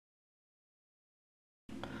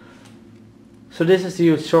So this is the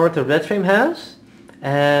huge sword the Red Frame has,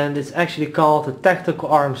 and it's actually called the Tactical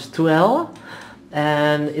Arms 2L,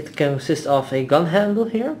 and it consists of a gun handle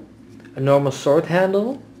here, a normal sword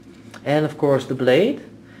handle, and of course the blade.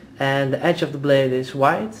 And the edge of the blade is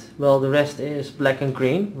white, while the rest is black and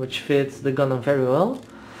green, which fits the Gundam very well.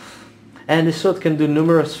 And this sword can do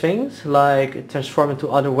numerous things, like transform into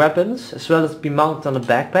other weapons, as well as be mounted on a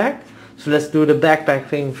backpack. So let's do the backpack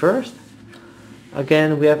thing first.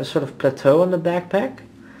 Again, we have a sort of plateau on the backpack.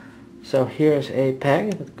 So here's a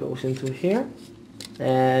peg that goes into here,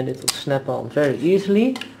 and it will snap on very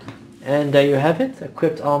easily. And there you have it,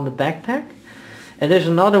 equipped on the backpack. And there's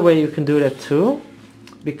another way you can do that too,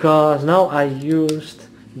 because now I used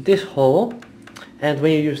this hole, and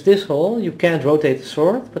when you use this hole you can't rotate the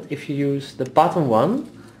sword, but if you use the bottom one,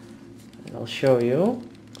 I'll show you,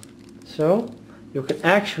 so you can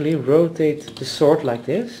actually rotate the sword like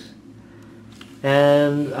this,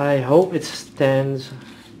 and I hope it stands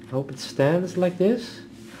like this,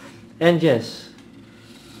 and yes.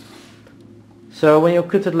 So when you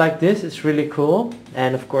cut it like this, it's really cool,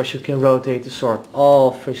 and of course you can rotate the sword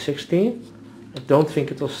all 360. I don't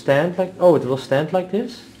think it will stand like, oh, it will stand like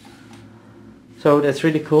this. So that's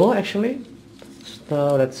really cool actually. So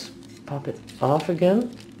now let's pop it off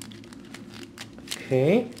again.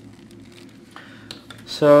 Okay.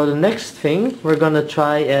 So the next thing, we're gonna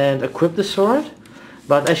try and equip the sword.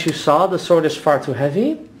 But as you saw, the sword is far too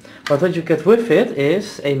heavy. But what you get with it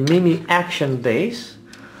is a mini action base.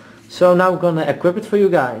 So now we're gonna equip it for you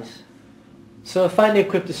guys. So I finally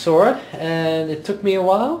equipped the sword, and it took me a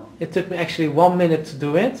while. It took me actually 1 minute to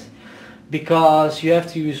do it, because you have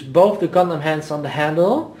to use both the Gundam hands on the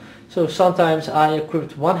handle. So sometimes I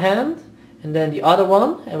equipped one hand and then the other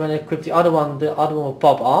one, and when I equip the other one will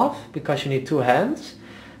pop off, because you need two hands.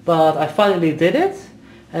 But I finally did it,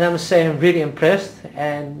 and I must say I'm really impressed,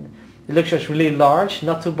 and it looks just really large,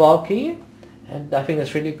 not too bulky, and I think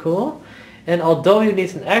that's really cool. And although you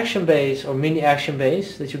need an action base or mini action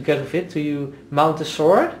base that you get with it to mount the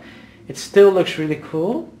sword, it still looks really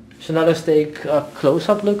cool. So now let's take a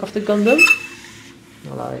close-up look of the Gundam,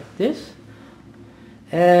 like this.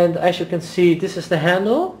 And as you can see, this is the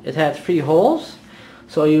handle. It had 3 holes,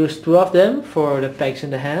 so I used 2 of them for the pegs in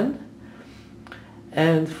the hand.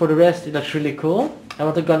 And for the rest, it looks really cool. And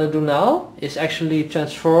what I'm gonna do now is actually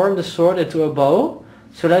transform the sword into a bow.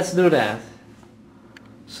 So let's do that.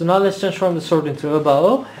 So now let's transform the sword into a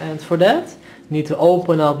bow, and for that you need to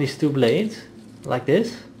open up these 2 blades, like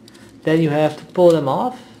this. Then you have to pull them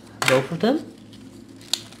off, both of them,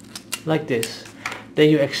 like this. Then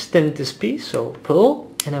you extend this piece, so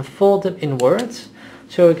pull, and then fold them inwards,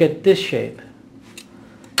 so you get this shape.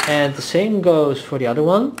 And the same goes for the other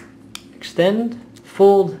one. Extend,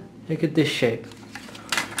 fold, you get this shape.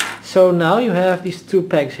 So now you have these 2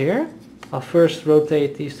 pegs here. I'll first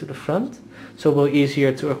rotate these to the front, so it will be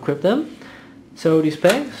easier to equip them. So these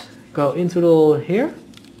pegs go into the hole here,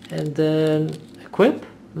 and then equip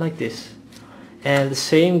like this. And the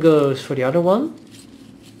same goes for the other one.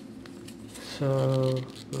 So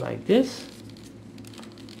like this.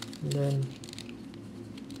 And then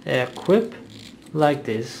equip like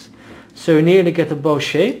this. So you nearly get the bow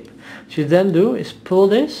shape. What you then do is pull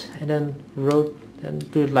this and then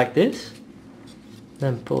do it like this.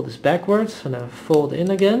 Then pull this backwards and then fold in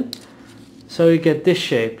again. So you get this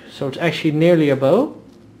shape. So it's actually nearly a bow.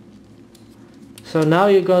 So now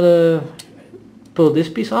you're gonna pull this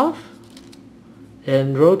piece off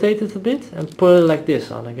and rotate it a bit and put it like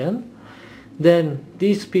this on again. Then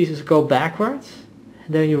these pieces go backwards,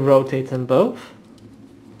 and then you rotate them both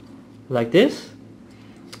like this.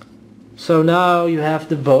 So now you have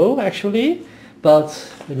the bow actually,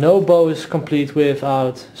 but no bow is complete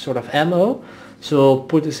without sort of ammo. So we'll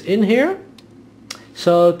put this in here,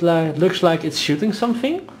 so it looks like it's shooting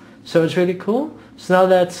something, so it's really cool. So now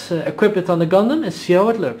let's equip it on the Gundam and see how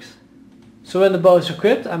it looks. So when the bow is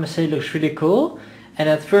equipped, I must say it looks really cool. And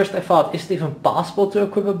at first I thought, is it even possible to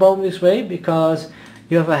equip a bow this way? Because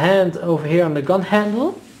you have a hand over here on the gun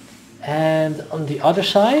handle, and on the other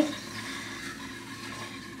side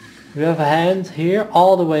you have a hand here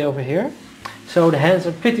all the way over here. So the hands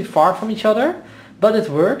are pretty far from each other, but it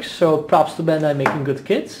works. So props to Bandai making good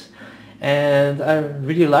kits. And I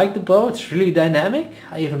really like the bow, it's really dynamic.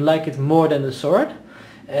 I even like it more than the sword.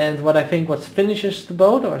 And what I think what finishes the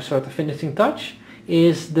bow, or sort of finishing touch,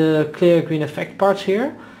 is the clear green effect parts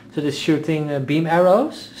here. So it's shooting beam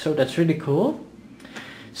arrows, so that's really cool.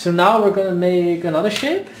 So now we're gonna make another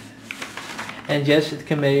shape. And yes, it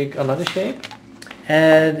can make another shape.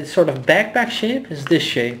 And it's sort of backpack shape is this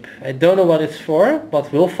shape. I don't know what it's for,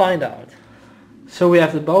 but we'll find out. So we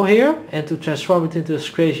have the bow here, and to transform it into this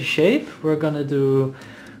crazy shape we're gonna do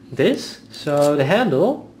this. So the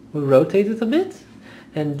handle, we rotate it a bit,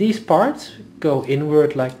 and these parts go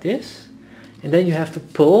inward like this, and then you have to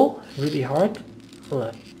pull really hard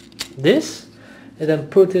like this, and then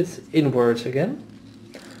put it inwards again.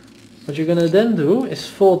 What you're gonna then do is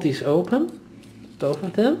fold these open, both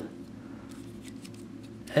of them,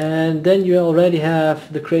 and then you already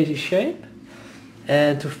have the crazy shape.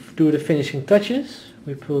 And to do the finishing touches,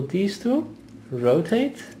 we pull these two,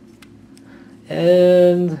 rotate,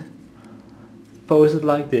 and pose it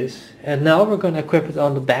like this. And now we're going to equip it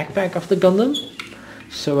on the backpack of the Gundam.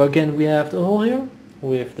 So again we have the hole here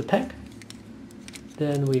with the pack.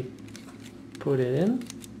 Then we put it in.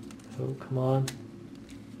 Oh, come on.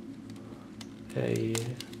 Okay.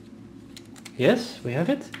 Yes, we have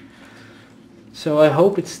it. So I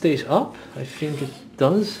hope it stays up. I think it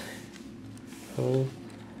does. So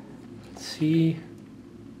let's see.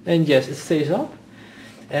 And yes, it stays up.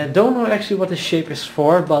 And don't know actually what the shape is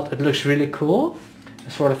for, but it looks really cool.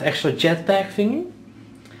 A sort of extra jetpack thingy.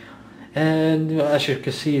 And as you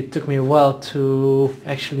can see, it took me a while to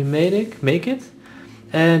actually make it.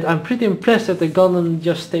 And I'm pretty impressed that the Gundam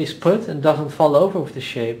just stays put and doesn't fall over with the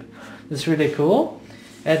shape. It's really cool.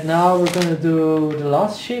 And now we're gonna do the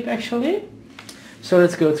last shape actually. So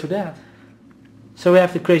let's go through that. So we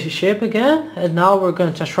have the crazy shape again, and now we're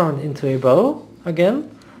going to transform it into a bow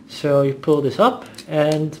again. So you pull this up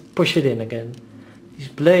and push it in again. These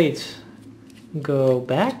blades go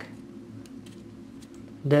back.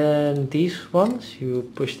 Then these ones,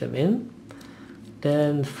 you push them in.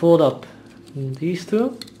 Then fold up these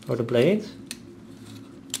two, or the blades.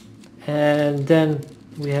 And then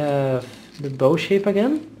we have the bow shape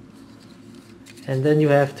again. And then you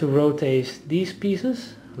have to rotate these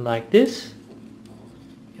pieces like this.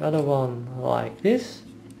 The other one like this,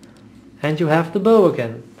 and you have the bow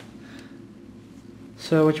again.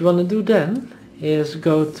 So what you want to do then is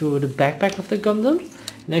go to the backpack of the Gundam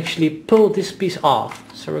and actually pull this piece off.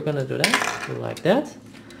 So we're gonna do that, like that.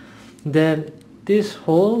 Then this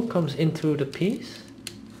hole comes into the piece,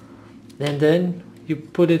 and then you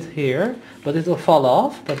put it here, but it will fall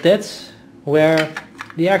off, but that's where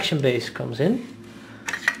the action base comes in.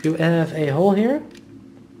 You have a hole here,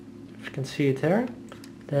 you can see it there.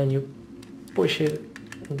 Then you push it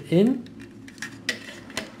in,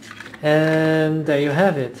 and there you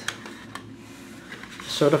have it.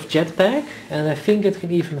 Sort of jetpack, and I think it can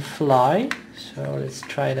even fly. So let's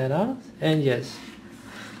try that out. And yes.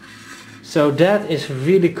 So that is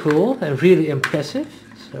really cool and really impressive.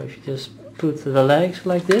 So if you just put the legs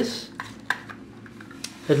like this,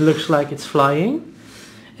 it looks like it's flying.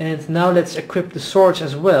 And now let's equip the swords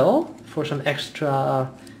as well for some extra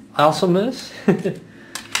awesomeness.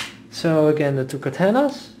 So again, the two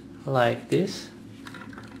katanas, like this.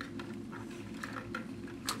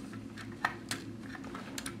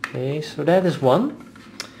 Okay, so that is one.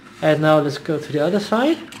 And now let's go to the other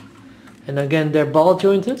side. And again, they're ball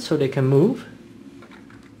jointed, so they can move.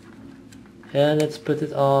 And let's put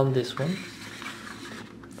it on this one.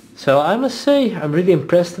 So I must say, I'm really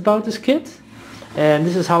impressed about this kit. And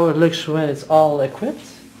this is how it looks when it's all equipped.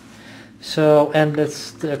 So, and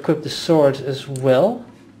let's equip the sword as well.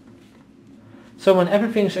 So when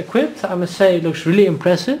everything's equipped, I must say it looks really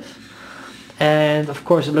impressive. And of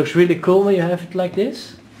course it looks really cool when you have it like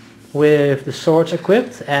this, with the swords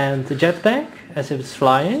equipped and the jetpack, as if it's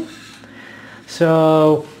flying.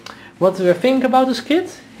 So what do I think about this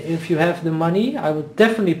kit? If you have the money, I would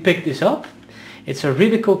definitely pick this up. It's a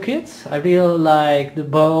really cool kit. I really like the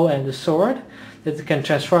bow and the sword, that it can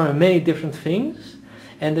transform in many different things.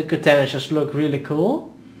 And the katanas just look really cool.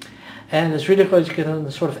 And it's really cool to get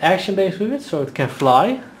a sort of action base with it, so it can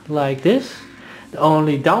fly like this. The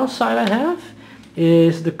only downside I have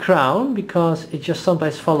is the crown, because it just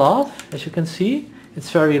sometimes falls off. As you can see, it's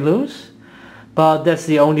very loose. But that's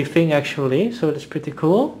the only thing actually, so that's pretty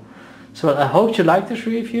cool. So I hope you liked this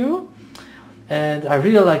review. And I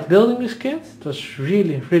really liked building this kit. It was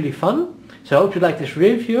really fun. So I hope you liked this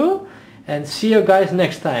review. And see you guys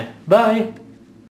next time. Bye!